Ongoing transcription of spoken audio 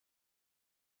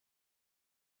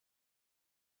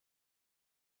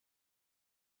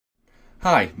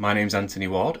Hi, my name's Antony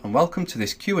Ward and welcome to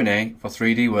this Q&A for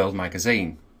 3D World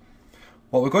magazine.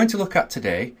 What we're going to look at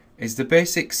today is the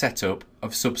basic setup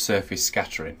of subsurface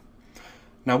scattering.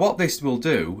 Now what this will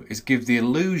do is give the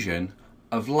illusion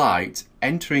of light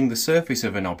entering the surface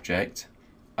of an object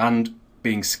and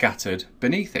being scattered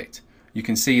beneath it. You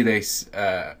can see this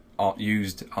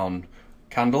used on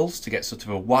candles to get sort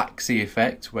of a waxy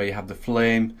effect where you have the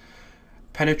flame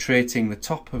penetrating the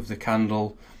top of the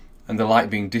candle and the light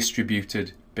being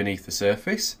distributed beneath the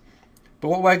surface. But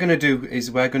what we're going to do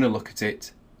is we're going to look at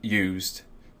it used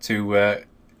to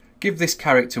give this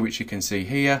character, which you can see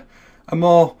here, a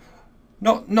more,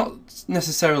 not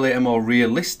necessarily a more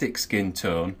realistic skin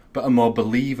tone, but a more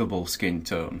believable skin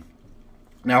tone.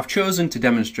 Now I've chosen to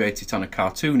demonstrate it on a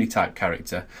cartoony type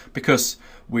character because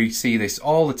we see this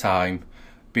all the time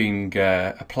being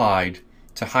applied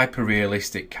to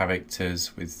hyper-realistic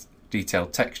characters with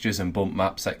detailed textures and bump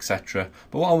maps, etc.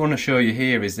 But what I want to show you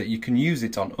here is that you can use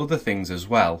it on other things as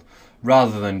well,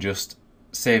 rather than just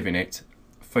saving it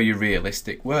for your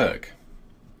realistic work.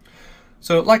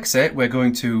 So like I say, we're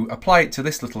going to apply it to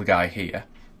this little guy here.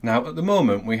 Now at the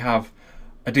moment we have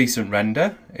a decent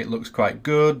render, it looks quite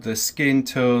good, the skin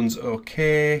tone's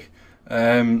okay,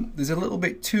 there's a little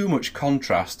bit too much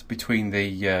contrast between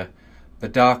the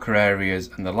darker areas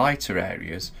and the lighter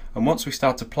areas, and once we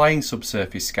start applying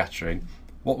subsurface scattering,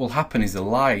 what will happen is the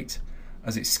light,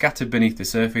 as it's scattered beneath the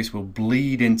surface, will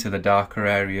bleed into the darker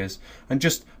areas and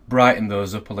just brighten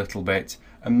those up a little bit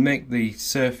and make the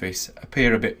surface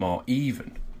appear a bit more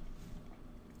even.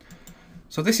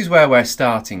 So this is where we're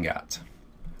starting at.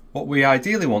 What we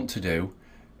ideally want to do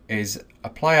is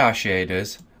apply our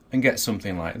shaders and get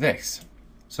something like this.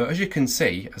 So as you can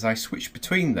see, as I switch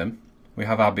between them, we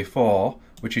have our before,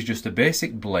 which is just a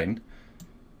basic blin,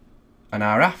 and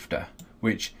our after,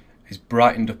 which is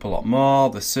brightened up a lot more.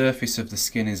 The surface of the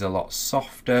skin is a lot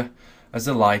softer as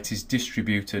the light is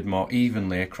distributed more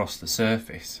evenly across the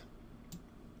surface.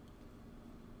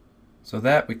 So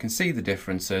there we can see the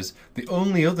differences. The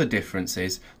only other difference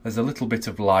is there's a little bit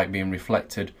of light being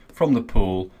reflected from the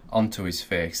pool onto his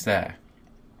face there.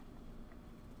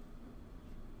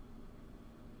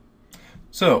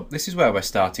 So this is where we're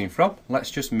starting from.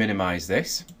 Let's just minimize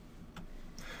this.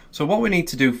 So what we need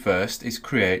to do first is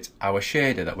create our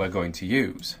shader that we're going to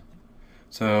use.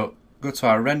 So go to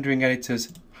our rendering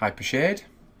editors, Hypershade.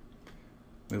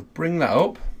 We'll bring that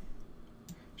up.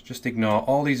 Just ignore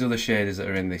all these other shaders that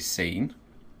are in this scene.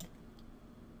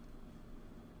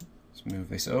 Let's move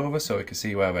this over so we can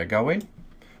see where we're going.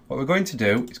 What we're going to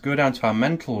do is go down to our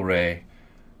Mental Ray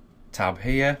tab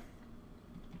here,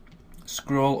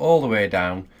 scroll all the way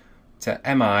down to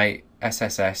MI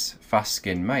SSS Fast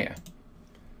Skin Maya.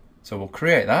 So we'll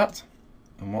create that,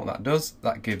 and what that does,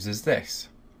 that gives us this.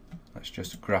 Let's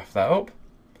just graph that up.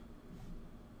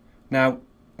 Now,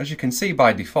 as you can see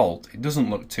by default, it doesn't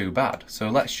look too bad. So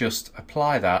let's just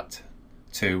apply that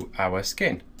to our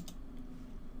skin.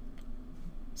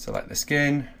 Select the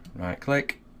skin, right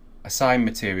click, assign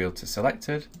material to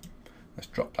selected. Let's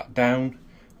drop that down,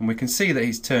 and we can see that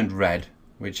he's turned red,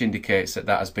 which indicates that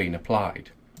that has been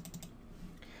applied.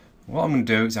 What I'm going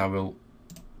to do is I will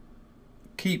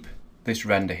keep this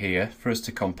render here for us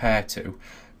to compare to.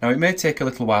 Now it may take a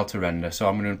little while to render, so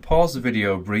I'm going to pause the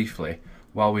video briefly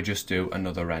while we just do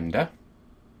another render.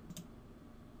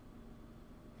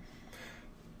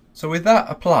 So with that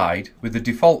applied, with the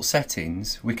default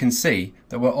settings, we can see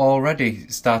that we're already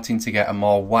starting to get a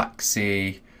more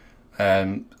waxy,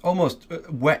 almost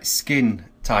wet skin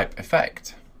type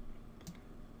effect.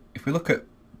 If we look at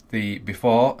the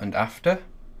before and after,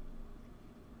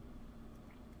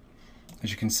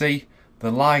 as you can see, the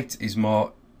light is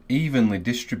more evenly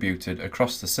distributed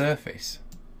across the surface.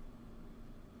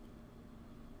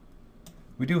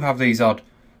 We do have these odd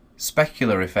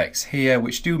specular effects here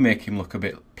which do make him look a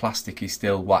bit plasticky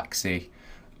still, waxy,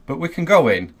 but we can go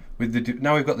in with the,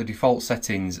 now we've got the default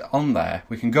settings on there,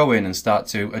 we can go in and start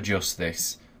to adjust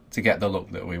this to get the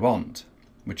look that we want,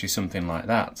 which is something like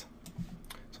that.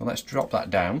 So let's drop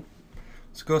that down.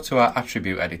 Let's go to our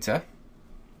attribute editor.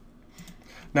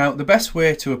 Now the best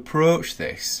way to approach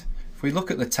this, if we look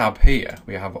at the tab here,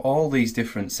 we have all these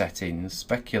different settings: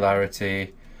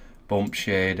 specularity, bump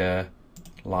shader,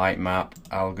 light map,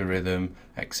 algorithm,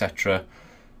 etc.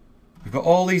 We've got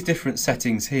all these different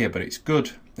settings here, but it's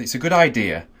a good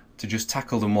idea to just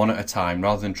tackle them one at a time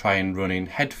rather than try and run in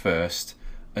head first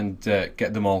and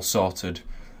get them all sorted.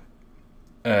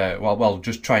 Well,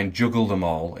 just try and juggle them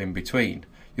all in between.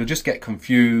 You'll just get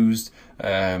confused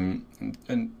and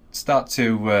start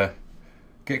to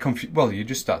get confused. Well, you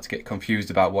just start to get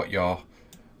confused about what you're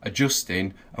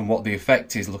adjusting and what the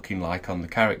effect is looking like on the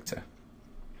character.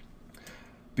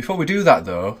 Before we do that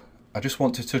though, I just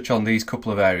want to touch on these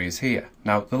couple of areas here.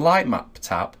 Now the light map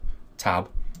tab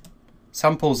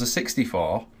samples are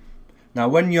 64.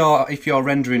 Now if you're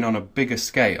rendering on a bigger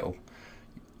scale,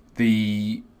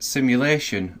 the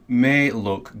simulation may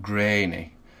look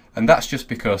grainy, and that's just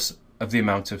because of the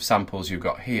amount of samples you've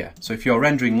got here. So if you're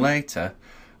rendering later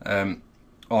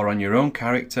or on your own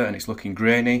character and it's looking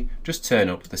grainy, just turn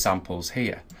up the samples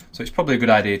here. So it's probably a good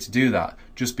idea to do that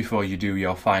just before you do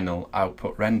your final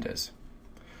output renders.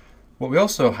 What we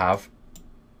also have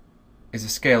is a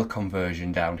scale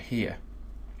conversion down here.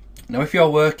 Now if you're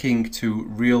working to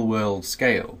real world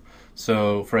scale,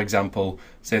 so for example,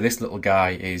 say this little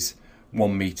guy is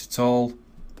 1 meter tall,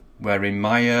 where in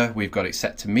Maya we've got it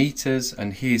set to meters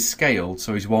and he's scaled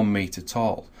so he's 1 meter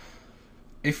tall.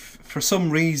 If for some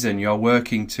reason you're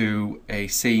working to a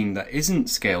scene that isn't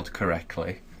scaled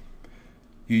correctly,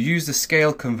 you use the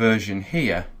scale conversion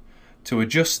here to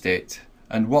adjust it,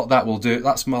 and what that will do,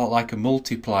 that's more like a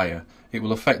multiplier. It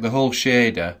will affect the whole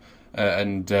shader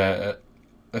and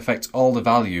affect all the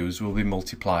values will be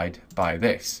multiplied by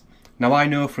this. Now I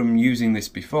know from using this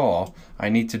before, I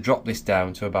need to drop this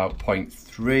down to about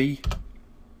 0.3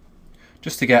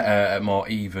 just to get a more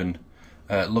even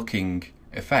looking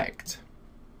effect.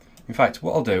 In fact,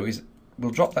 what I'll do is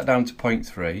we'll drop that down to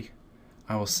 0.3,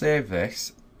 I will save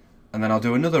this, and then I'll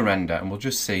do another render and we'll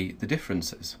just see the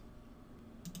differences.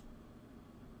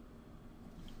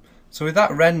 So with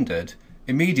that rendered,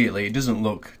 immediately it doesn't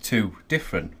look too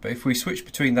different, but if we switch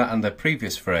between that and the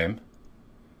previous frame,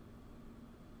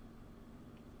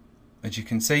 as you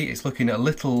can see, it's looking a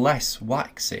little less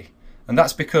waxy, and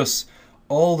that's because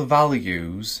all the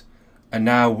values are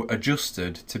now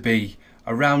adjusted to be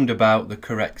around about the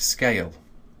correct scale.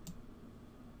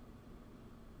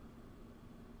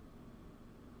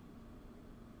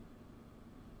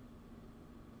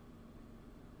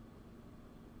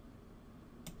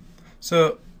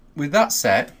 So with that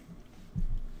set,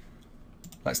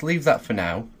 let's leave that for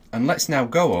now, and let's now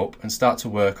go up and start to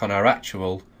work on our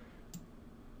actual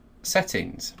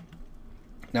settings.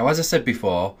 Now as I said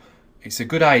before, it's a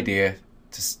good idea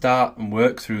to start and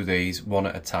work through these one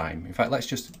at a time. In fact, let's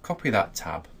just copy that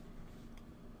tab,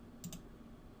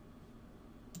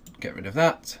 get rid of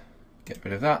that, get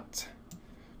rid of that,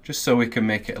 just so we can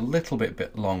make it a little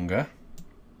bit longer.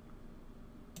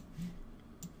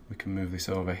 We can move this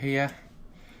over here.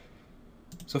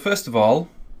 So first of all,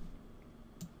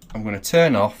 I'm going to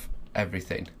turn off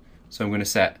everything. So I'm going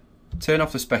to turn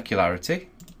off the specularity.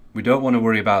 We don't want to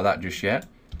worry about that just yet.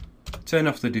 Turn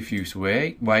off the diffuse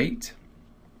weight,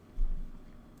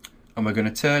 and we're going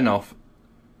to turn off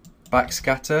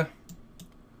backscatter,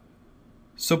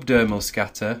 subdermal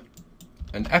scatter,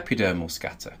 and epidermal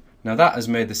scatter. Now that has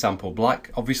made the sample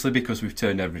black, obviously because we've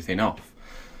turned everything off.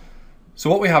 So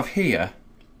what we have here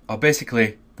are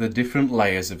basically the different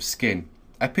layers of skin.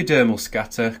 Epidermal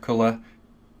scatter colour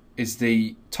is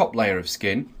the top layer of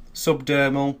skin,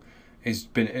 subdermal is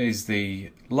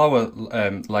the lower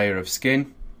layer of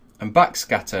skin, and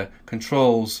backscatter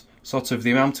controls sort of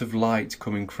the amount of light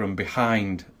coming from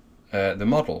behind the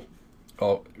model,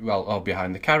 or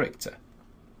behind the character.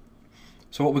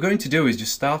 So what we're going to do is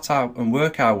just start out and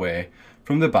work our way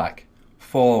from the back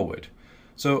forward.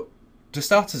 So to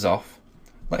start us off,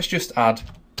 let's just add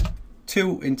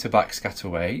 2 into backscatter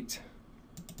weight,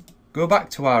 go back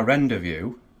to our render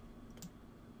view,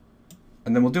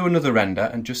 and then we'll do another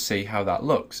render and just see how that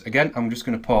looks. Again, I'm just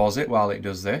going to pause it while it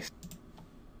does this.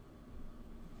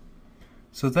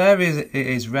 So it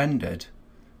is rendered.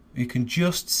 You can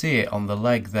just see it on the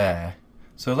leg there.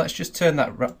 So let's just turn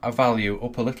that value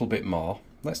up a little bit more.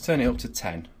 Let's turn it up to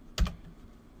 10.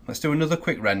 Let's do another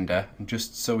quick render, and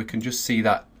just so we can just see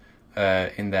that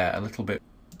in there a little bit.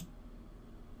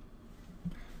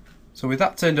 So with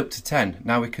that turned up to 10,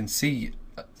 now we can see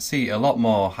a lot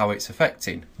more how it's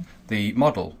affecting the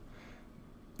model.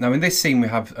 Now in this scene we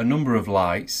have a number of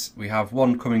lights. We have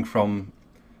one coming from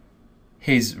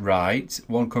his right,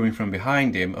 one coming from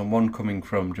behind him, and one coming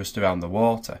from just around the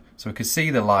water. So we can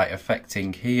see the light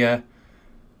affecting here,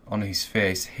 on his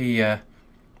face here,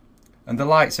 and the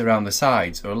lights around the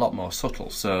sides are a lot more subtle,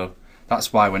 so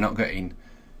that's why we're not getting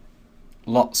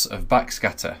lots of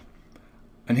backscatter.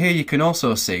 And here you can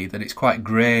also see that it's quite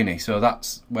grainy, so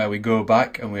that's where we go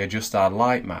back and we adjust our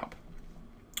light map.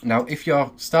 Now if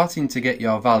you're starting to get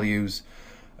your values,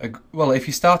 if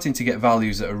you're starting to get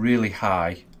values that are really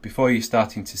high before you're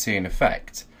starting to see an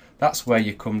effect, that's where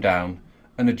you come down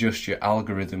and adjust your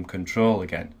algorithm control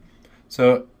again.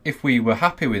 So if we were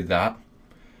happy with that,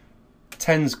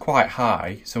 10's quite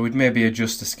high, so we'd maybe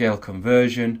adjust the scale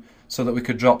conversion so that we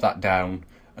could drop that down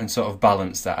and sort of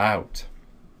balance that out.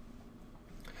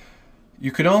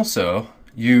 You can also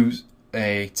use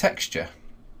a texture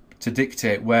to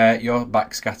dictate where your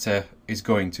backscatter is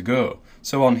going to go.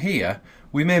 So on here,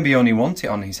 we maybe only want it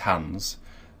on his hands.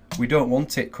 We don't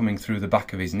want it coming through the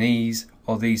back of his knees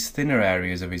or these thinner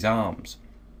areas of his arms.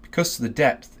 Because the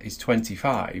depth is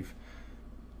 25,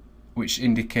 which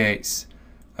indicates,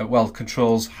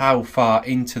 controls how far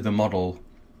into the model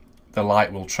the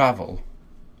light will travel.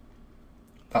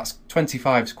 That's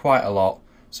 25 is quite a lot,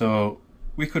 so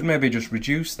we could maybe just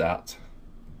reduce that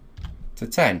to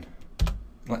 10.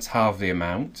 Let's halve the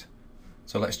amount.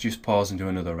 So let's just pause and do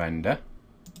another render.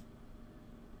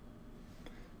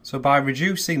 So by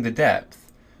reducing the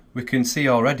depth, we can see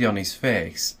already on his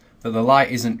face that the light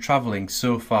isn't travelling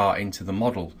so far into the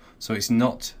model, so it's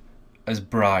not as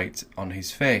bright on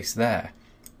his face there.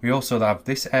 We also have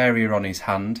this area on his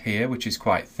hand here, which is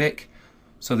quite thick,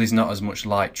 so there's not as much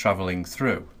light travelling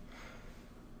through.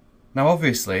 Now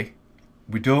obviously,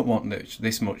 we don't want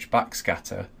this much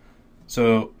backscatter,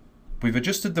 so we've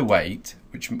adjusted the weight,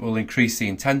 which will increase the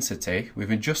intensity. We've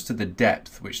adjusted the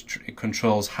depth, which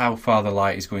controls how far the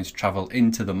light is going to travel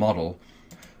into the model.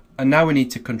 And now we need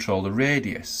to control the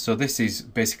radius. So this is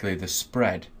basically the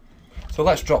spread. So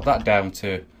let's drop that down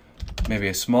to maybe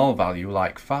a small value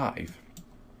like 5.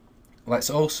 Let's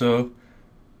also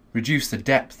reduce the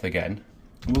depth again.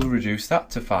 We'll reduce that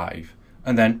to 5.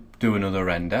 And then do another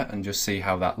render and just see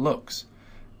how that looks.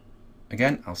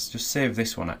 Again, I'll just save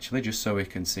this one actually, just so we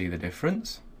can see the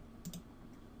difference.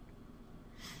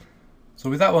 So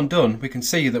with that one done, we can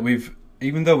see that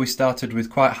even though we started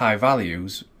with quite high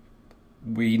values,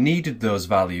 we needed those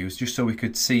values just so we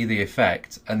could see the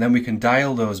effect, and then we can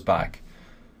dial those back.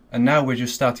 And now we're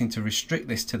just starting to restrict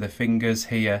this to the fingers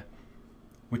here,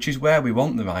 which is where we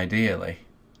want them ideally,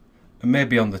 and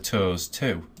maybe on the toes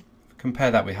too.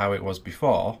 Compare that with how it was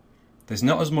before. There's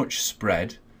not as much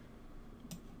spread,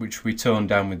 which we toned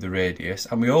down with the radius,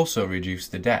 and we also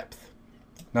reduced the depth.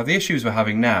 Now the issues we're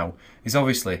having now is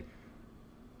obviously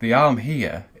the arm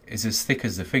here is as thick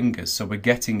as the fingers, so we're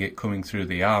getting it coming through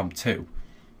the arm too.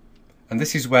 And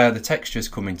this is where the textures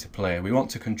come into play. We want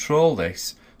to control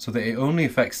this so that it only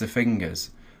affects the fingers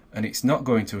and it's not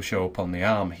going to show up on the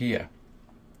arm here.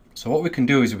 So what we can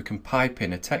do is we can pipe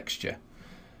in a texture,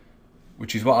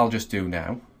 which is what I'll just do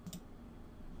now.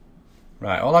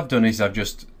 Right, all I've done is I've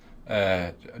just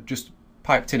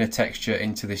piped in a texture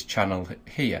into this channel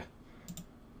here.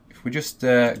 If we just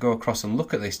go across and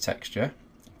look at this texture,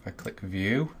 if I click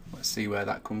view, let's see where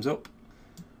that comes up.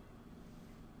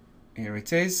 Here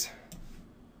it is.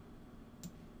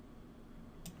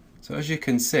 So as you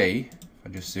can see, if I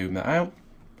just zoom that out,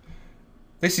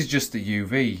 this is just the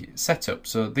UV setup.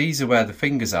 So these are where the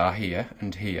fingers are, here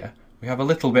and here. We have a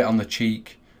little bit on the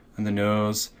cheek and the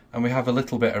nose, and we have a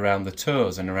little bit around the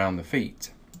toes and around the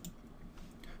feet.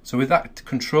 So with that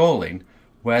controlling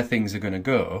where things are going to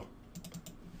go,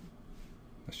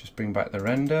 let's just bring back the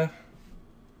render.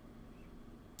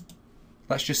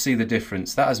 Let's just see the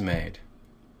difference that has made.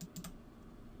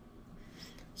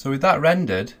 So with that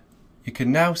rendered, you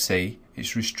can now see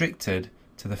it's restricted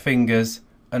to the fingers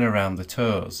and around the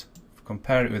toes. If we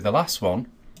compare it with the last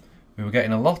one, we were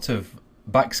getting a lot of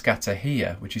backscatter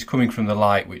here, which is coming from the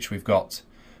light which we've got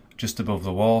just above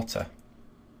the water.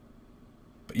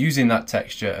 But using that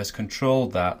texture has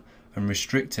controlled that and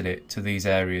restricted it to these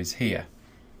areas here.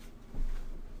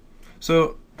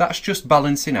 So that's just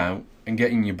balancing out and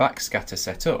getting your backscatter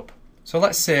set up. So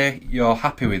let's say you're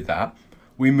happy with that,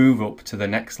 we move up to the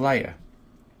next layer.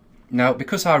 Now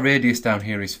because our radius down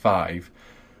here is 5,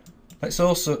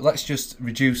 let's just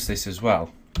reduce this as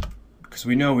well, because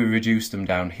we know we reduced them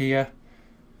down here.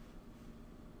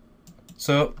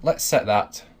 So let's set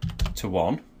that to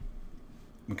 1.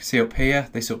 We can see up here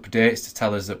this updates to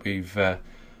tell us that we've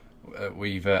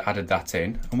added that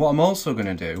in. And what I'm also going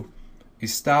to do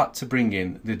is start to bring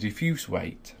in the diffuse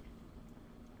weight.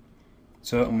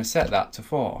 So I'm going to set that to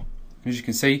 4. As you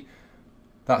can see,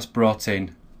 that's brought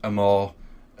in a more,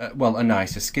 a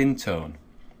nicer skin tone.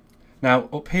 Now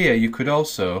up here you could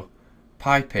also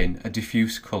pipe in a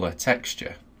diffuse colour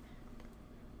texture.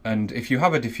 And if you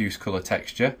have a diffuse colour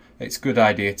texture, it's a good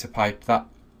idea to pipe that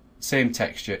same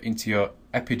texture into your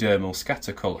epidermal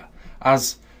scatter colour.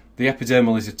 As the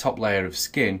epidermal is a top layer of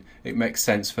skin, it makes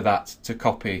sense for that to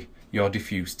copy your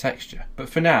diffuse texture. But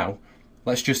for now,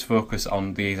 let's just focus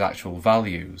on these actual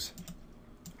values.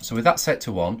 So with that set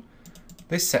to 1,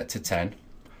 this set to 10,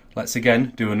 let's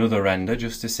again do another render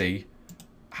just to see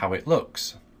how it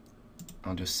looks.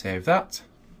 I'll just save that,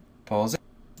 pause it.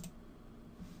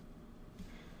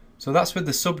 So that's with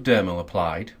the subdermal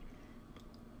applied,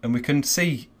 and we can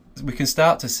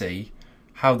start to see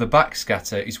how the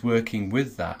backscatter is working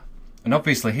with that. And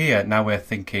obviously here, now we're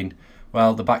thinking,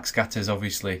 well, the backscatter is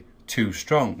obviously too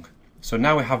strong. So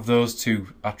now we have those two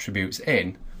attributes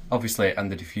in, obviously,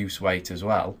 and the diffuse weight as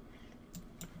well.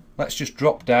 Let's just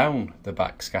drop down the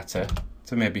backscatter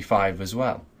to maybe 5 as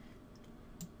well.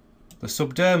 The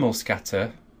subdermal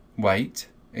scatter weight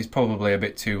is probably a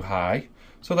bit too high,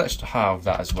 so let's halve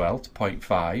that as well to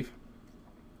 0.5.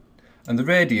 And the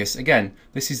radius, again,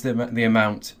 this is the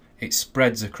amount it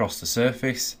spreads across the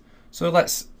surface, so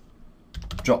let's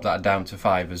drop that down to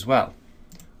 5 as well.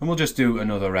 And we'll just do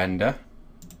another render.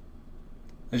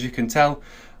 As you can tell,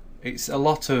 it's a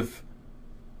lot of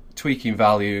tweaking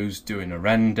values, doing a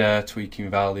render, tweaking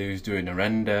values, doing a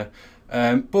render,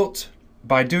 but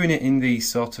by doing it in these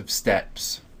sort of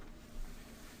steps,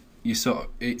 it's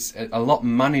a lot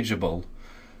manageable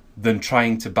than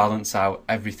trying to balance out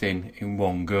everything in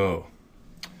one go.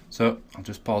 So I'll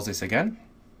just pause this again.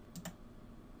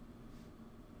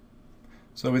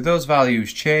 So with those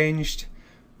values changed,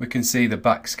 we can see the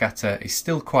backscatter is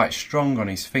still quite strong on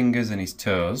his fingers and his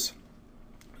toes.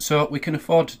 So we can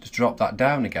afford to drop that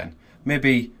down again.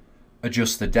 Maybe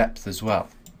adjust the depth as well.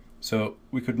 So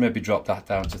we could maybe drop that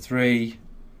down to 3.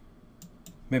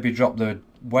 Maybe drop the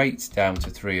weight down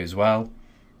to 3 as well.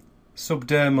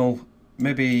 Subdermal,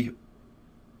 maybe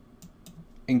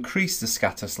increase the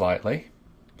scatter slightly.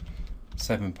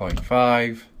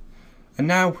 7.5. And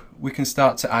now we can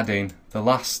start to add in the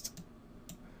last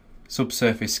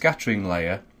subsurface scattering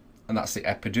layer, and that's the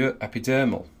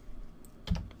epidermal.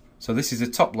 So this is the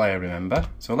top layer, remember,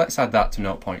 so let's add that to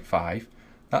 0.5.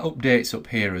 That updates up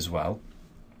here as well,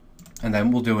 and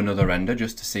then we'll do another render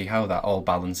just to see how that all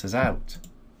balances out.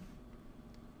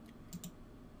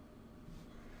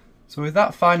 So with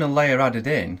that final layer added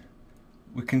in,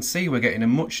 we can see we're getting a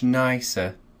much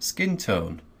nicer skin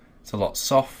tone. It's a lot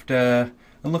softer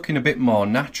and looking a bit more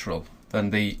natural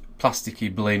than the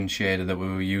plasticky blend shader that we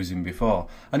were using before.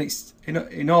 And it's,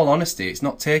 in all honesty, it's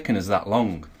not taken us that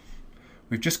long.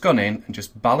 We've just gone in and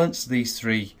just balanced these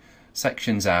 3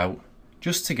 sections out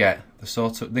just to get the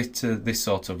sort of this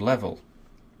sort of level.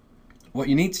 What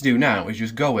you need to do now is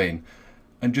just go in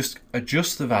and just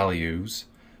adjust the values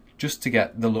just to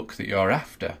get the look that you're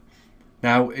after.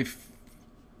 Now, if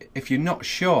you're not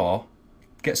sure,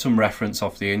 get some reference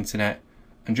off the internet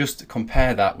and just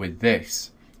compare that with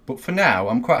this. But for now,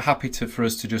 I'm quite happy for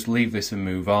us to just leave this and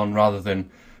move on rather than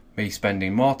me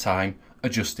spending more time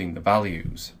adjusting the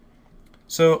values.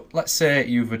 So let's say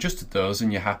you've adjusted those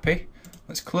and you're happy.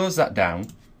 Let's close that down.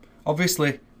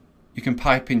 Obviously, you can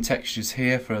pipe in textures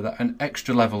here for an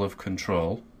extra level of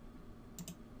control.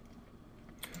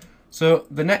 So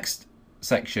the next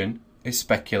section is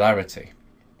specularity.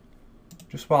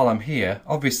 Just while I'm here,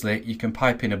 obviously you can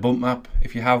pipe in a bump map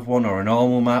if you have one, or a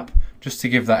normal map, just to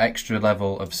give that extra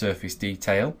level of surface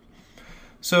detail.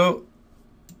 So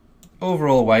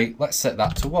overall weight, let's set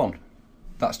that to 1.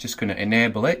 That's just going to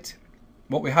enable it.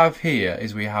 What we have here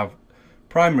is we have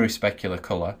primary specular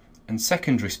colour and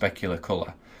secondary specular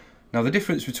colour. Now the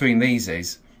difference between these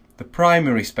is the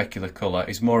primary specular colour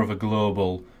is more of a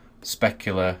global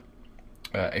specular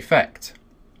effect,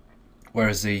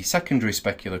 whereas the secondary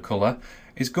specular colour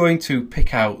is going to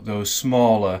pick out those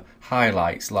smaller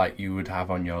highlights like you would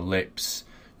have on your lips,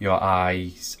 your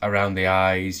eyes, around the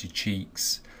eyes, your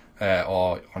cheeks,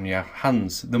 or on your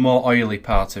hands, the more oily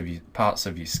parts of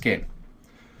your skin.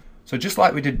 So just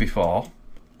like we did before,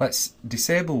 let's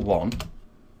disable 1,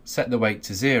 set the weight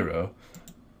to 0,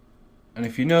 and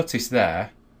if you notice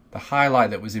there, the highlight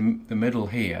that was in the middle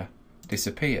here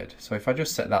disappeared. So if I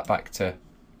just set that back to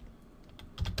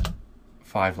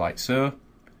 5 like so,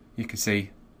 you can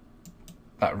see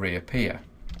that reappear.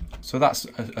 So that's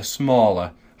a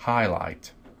smaller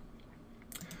highlight.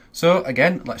 So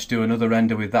again, let's do another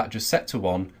render with that just set to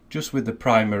 1, just with the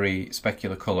primary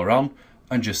specular colour on,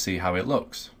 and just see how it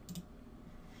looks.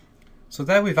 So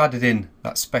there we've added in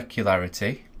that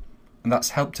specularity, and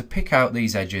that's helped to pick out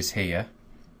these edges here,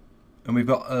 and we've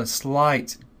got a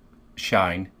slight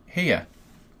shine here.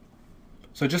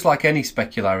 So just like any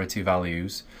specularity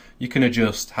values, you can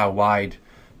adjust how wide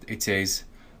it is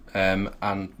and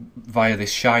via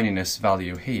this shininess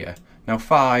value here. Now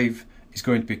 5 is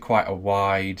going to be quite a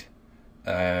wide,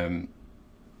 quite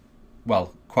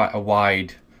a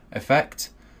wide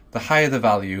effect. The higher the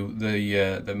value,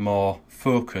 the more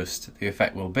focused the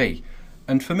effect will be.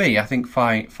 And for me, I think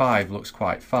 5 looks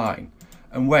quite fine.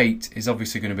 And weight is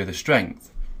obviously going to be the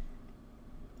strength.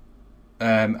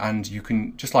 And you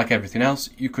can, just like everything else,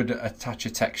 you could attach a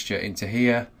texture into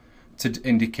here to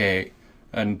indicate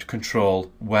and control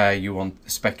where you want the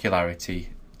specularity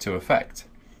to affect.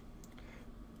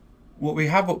 What we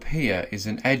have up here is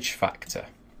an edge factor.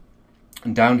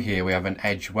 and down here we have an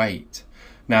edge weight.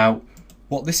 Now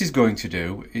what this is going to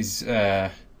do is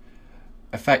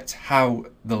affect how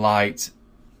the light,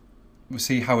 we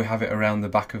see how we have it around the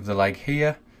back of the leg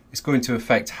here. It's going to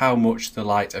affect how much the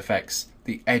light affects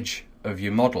the edge of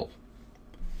your model.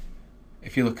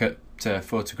 If you look at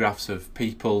photographs of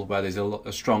people where there's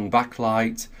a strong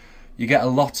backlight, you get a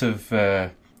lot of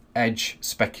edge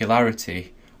specularity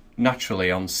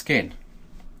naturally on skin.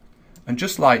 And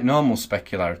just like normal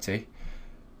specularity,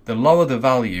 the lower the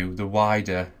value, the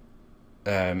wider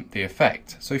the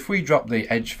effect. So if we drop the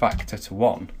edge factor to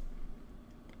 1,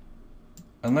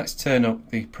 and let's turn up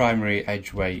the primary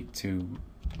edge weight to,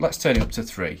 let's turn it up to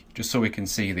 3, just so we can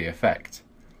see the effect.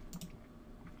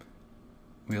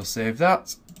 We'll save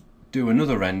that, do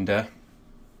another render.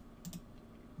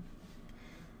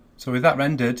 So with that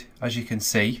rendered, as you can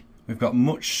see, we've got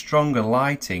much stronger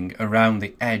lighting around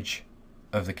the edge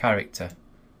of the character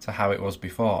to how it was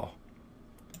before.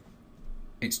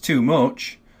 It's too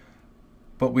much,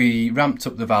 but we ramped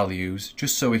up the values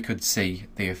just so we could see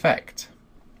the effect.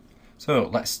 So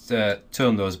let's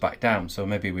turn those back down. So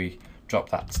maybe we drop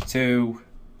that to 2,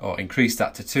 or increase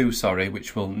that to 2, sorry,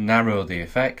 which will narrow the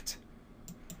effect.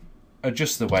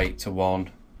 Adjust the weight to 1,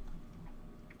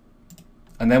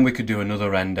 and then we could do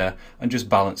another render and just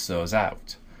balance those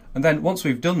out. And then once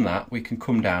we've done that, we can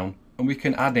come down and we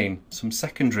can add in some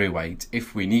secondary weight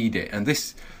if we need it. And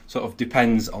this sort of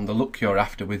depends on the look you're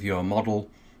after with your model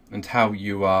and how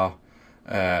you are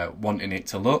wanting it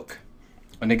to look.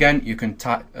 And again, you can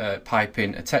pipe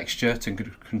in a texture to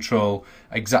control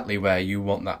exactly where you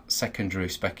want that secondary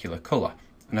specular colour.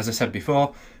 And as I said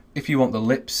before, if you want the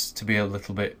lips to be a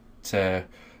little bit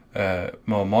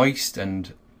more moist,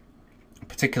 and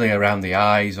particularly around the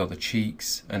eyes or the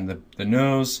cheeks, and the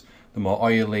nose, the more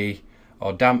oily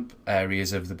or damp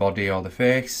areas of the body or the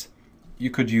face,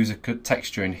 you could use a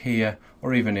texture in here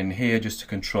or even in here just to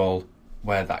control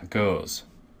where that goes.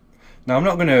 Now I'm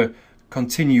not going to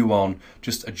continue on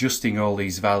just adjusting all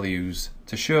these values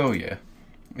to show you.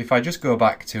 If I just go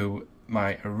back to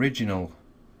my original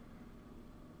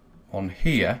one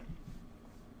here,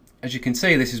 as you can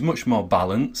see, this is much more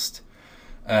balanced.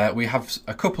 We have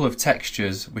a couple of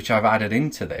textures which I've added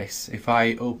into this. If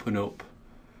I open up,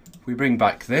 if we bring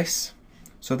back this,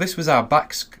 so this was our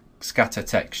back scatter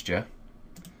texture.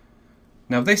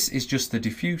 Now this is just the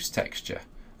diffuse texture,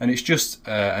 and it's just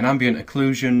an ambient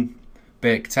occlusion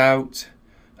baked out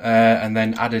and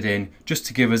then added in just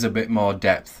to give us a bit more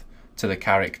depth to the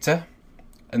character.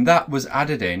 And that was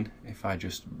added in, if I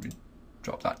just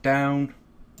drop that down,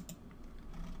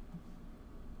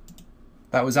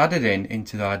 that was added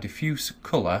into our diffuse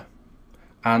colour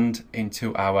and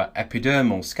into our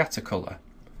epidermal scatter colour.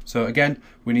 So again,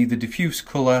 we need the diffuse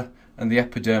colour and the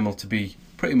epidermal to be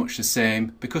pretty much the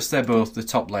same because they're both the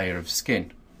top layer of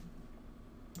skin.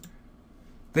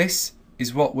 This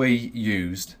is what we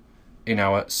used in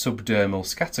our subdermal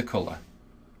scatter colour.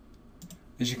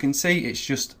 As you can see, it's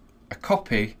just a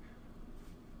copy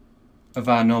of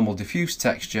our normal diffuse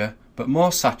texture, but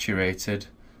more saturated,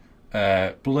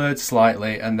 blurred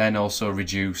slightly, and then also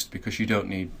reduced because you don't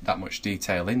need that much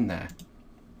detail in there.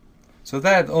 So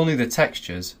they're only the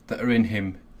textures that are in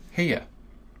him here.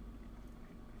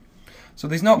 So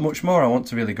there's not much more I want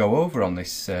to really go over on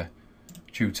this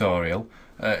tutorial.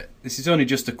 This is only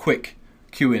just a quick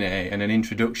Q&A and an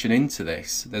introduction into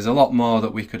this. There's a lot more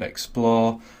that we could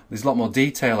explore. There's a lot more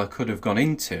detail I could have gone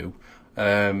into,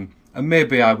 and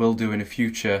maybe I will do in a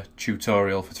future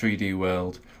tutorial for 3D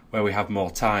World where we have more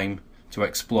time to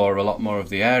explore a lot more of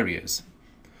the areas.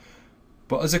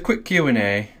 But as a quick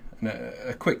Q&A and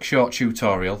a quick short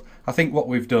tutorial, I think what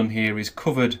we've done here is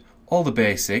covered all the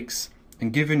basics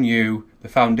and given you the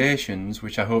foundations,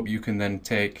 which I hope you can then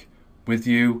take with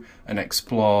you and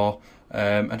explore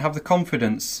and have the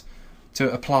confidence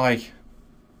to apply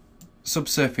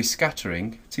subsurface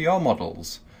scattering to your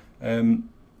models.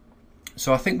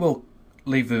 So I think we'll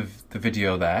leave the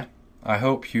video there. I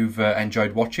hope you've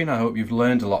enjoyed watching. I hope you've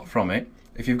learned a lot from it.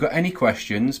 If you've got any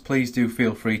questions, please do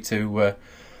feel free to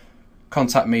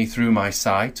contact me through my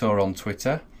site or on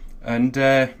Twitter. And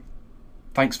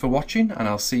thanks for watching, and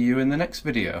I'll see you in the next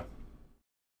video.